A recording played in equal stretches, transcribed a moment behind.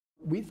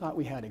we thought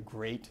we had a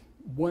great,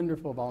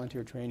 wonderful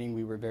volunteer training.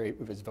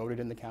 It was voted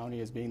in the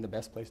county as being the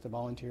best place to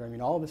volunteer. I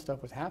mean, all this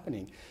stuff was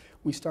happening.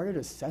 We started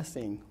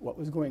assessing what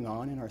was going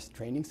on in our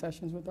training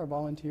sessions with our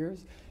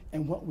volunteers,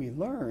 and what we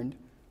learned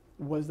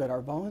was that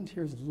our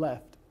volunteers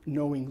left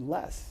knowing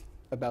less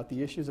about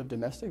the issues of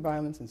domestic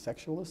violence and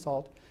sexual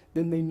assault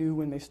than they knew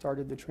when they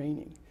started the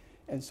training.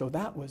 And so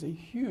that was a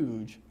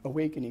huge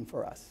awakening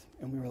for us.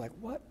 And we were like,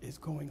 what is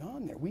going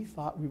on there? We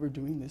thought we were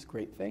doing this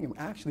great thing, and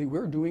actually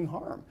we're doing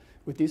harm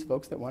with these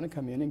folks that want to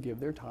come in and give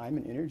their time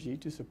and energy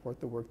to support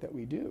the work that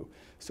we do.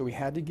 So we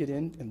had to get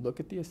in and look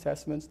at the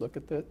assessments, look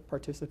at the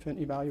participant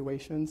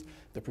evaluations,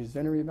 the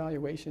presenter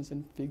evaluations,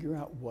 and figure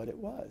out what it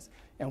was.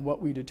 And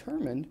what we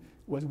determined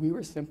was we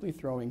were simply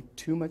throwing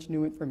too much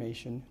new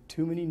information,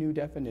 too many new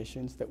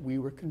definitions, that we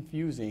were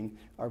confusing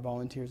our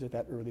volunteers at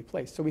that early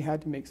place. So we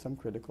had to make some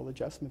critical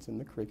adjustments in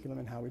the curriculum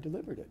and how we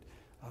delivered it.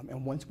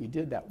 And once we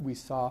did that, we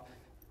saw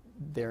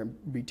they're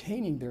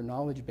retaining their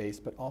knowledge base,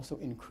 but also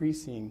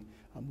increasing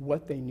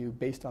what they knew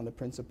based on the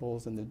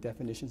principles and the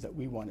definitions that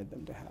we wanted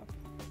them to have.